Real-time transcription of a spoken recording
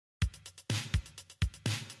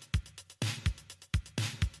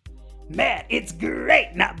Man, it's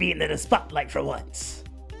great not being in the spotlight for once.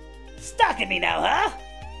 Stalking me now, huh?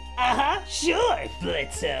 Uh-huh, sure,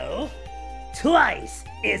 Blitzo. Twice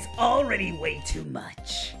is already way too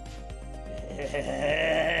much.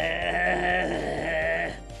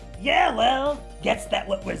 Yeah, well, guess that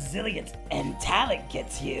what resilience and talent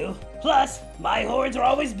gets you. Plus, my horns are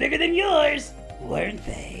always bigger than yours, weren't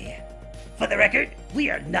they? For the record, we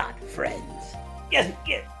are not friends.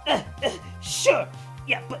 Sure,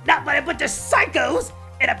 yeah, but not by a bunch of psychos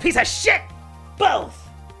and a piece of shit! Both!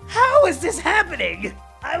 How is this happening?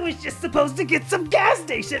 I was just supposed to get some gas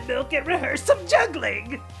station milk and rehearse some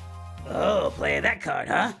juggling. Oh, playing that card,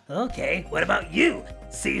 huh? Okay, what about you?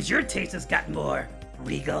 Seems your taste has gotten more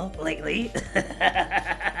regal lately.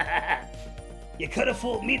 You could have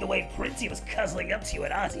fooled me the way Princey was cuzzling up to you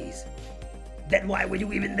at Ozzy's. Then why were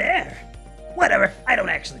you even there? Whatever, I don't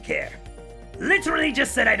actually care. Literally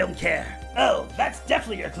just said I don't care. Oh, that's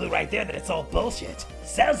definitely your clue right there that it's all bullshit.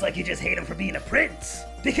 Sounds like you just hate him for being a prince.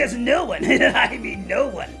 Because no one, I mean no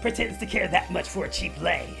one, pretends to care that much for a cheap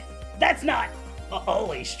lay. That's not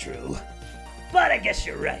always true. But I guess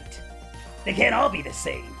you're right. They can't all be the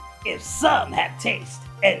same. If some have taste,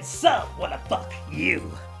 and some wanna fuck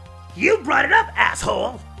you. You brought it up,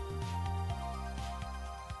 asshole!